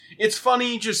it's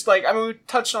funny, just like, I mean, we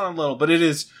touched on it a little, but it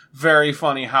is very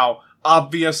funny how,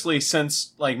 obviously,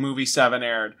 since, like, movie 7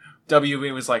 aired,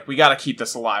 WB was like, we gotta keep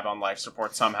this alive on life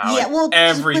support somehow. Yeah, well,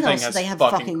 everything has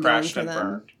fucking crashed and them?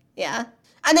 burned. Yeah.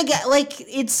 And again, like,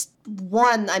 it's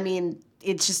one, I mean,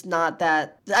 it's just not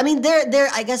that, I mean, there,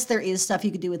 I guess there is stuff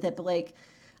you could do with it, but, like,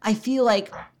 I feel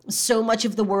like so much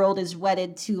of the world is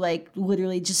wedded to, like,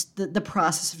 literally just the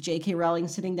process of J.K. Rowling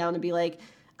sitting down and be like,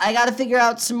 I gotta figure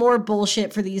out some more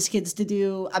bullshit for these kids to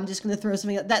do. I'm just gonna throw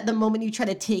something that the moment you try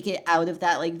to take it out of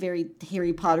that, like, very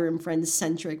Harry Potter and Friends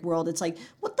centric world, it's like,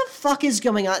 what the fuck is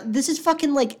going on? This is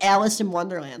fucking like Alice in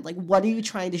Wonderland. Like, what are you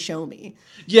trying to show me?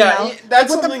 Yeah, you know?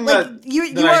 that's like, something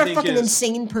you are a fucking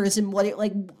insane person. What it,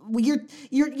 like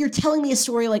you're telling me a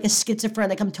story like a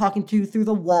schizophrenic I'm talking to through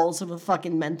the walls of a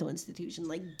fucking mental institution.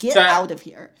 Like, get out of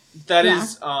here. That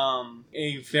is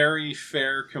a very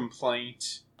fair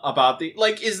complaint about the,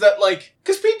 like, is that, like,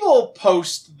 because people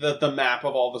post the map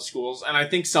of all the schools, and I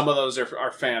think some of those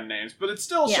are fan names, but it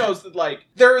still shows that, like,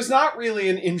 there is not really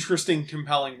an interesting,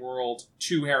 compelling world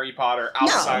to Harry Potter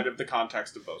outside of the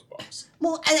context of those books.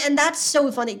 Well, and that's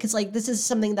so funny, because, like, this is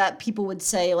something that people would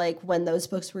say, like, when those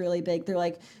books were really big. They're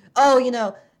like, oh, you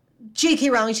know,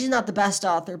 J.K. Rowling, she's not the best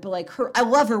author, but, like, I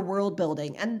love her world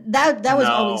building. And that was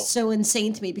always so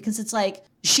insane to me, because it's like,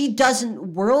 she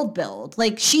doesn't world build.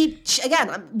 Like, she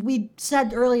again, we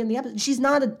said early in the episode, she's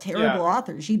not a terrible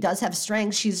author. She does have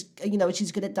strengths. She's, you know,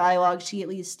 she's good at dialogue. She at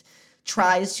least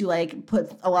tries to, like,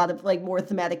 put a lot of, like, more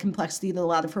thematic complexity than a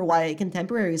lot of her YA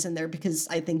contemporaries in there, because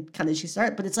I think kind of she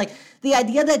started. But it's like the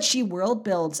idea that she world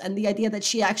builds and the idea that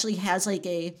she actually has, like,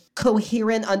 a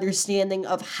coherent understanding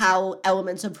of how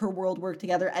elements of her world work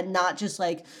together, and not just,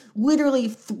 like, literally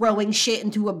throwing shit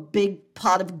into a big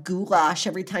pot of goulash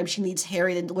every time she needs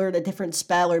Harry to learn a different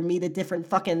spell or meet a different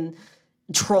fucking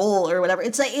troll or whatever.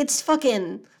 It's like, it's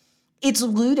fucking... It's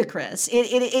ludicrous.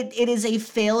 It is a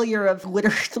failure of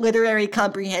literary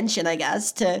comprehension, I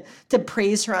guess, to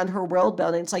praise her on her world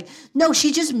building. It's like, no,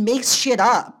 she just makes shit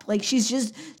up. Like, she's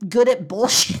just good at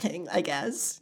bullshitting, I guess.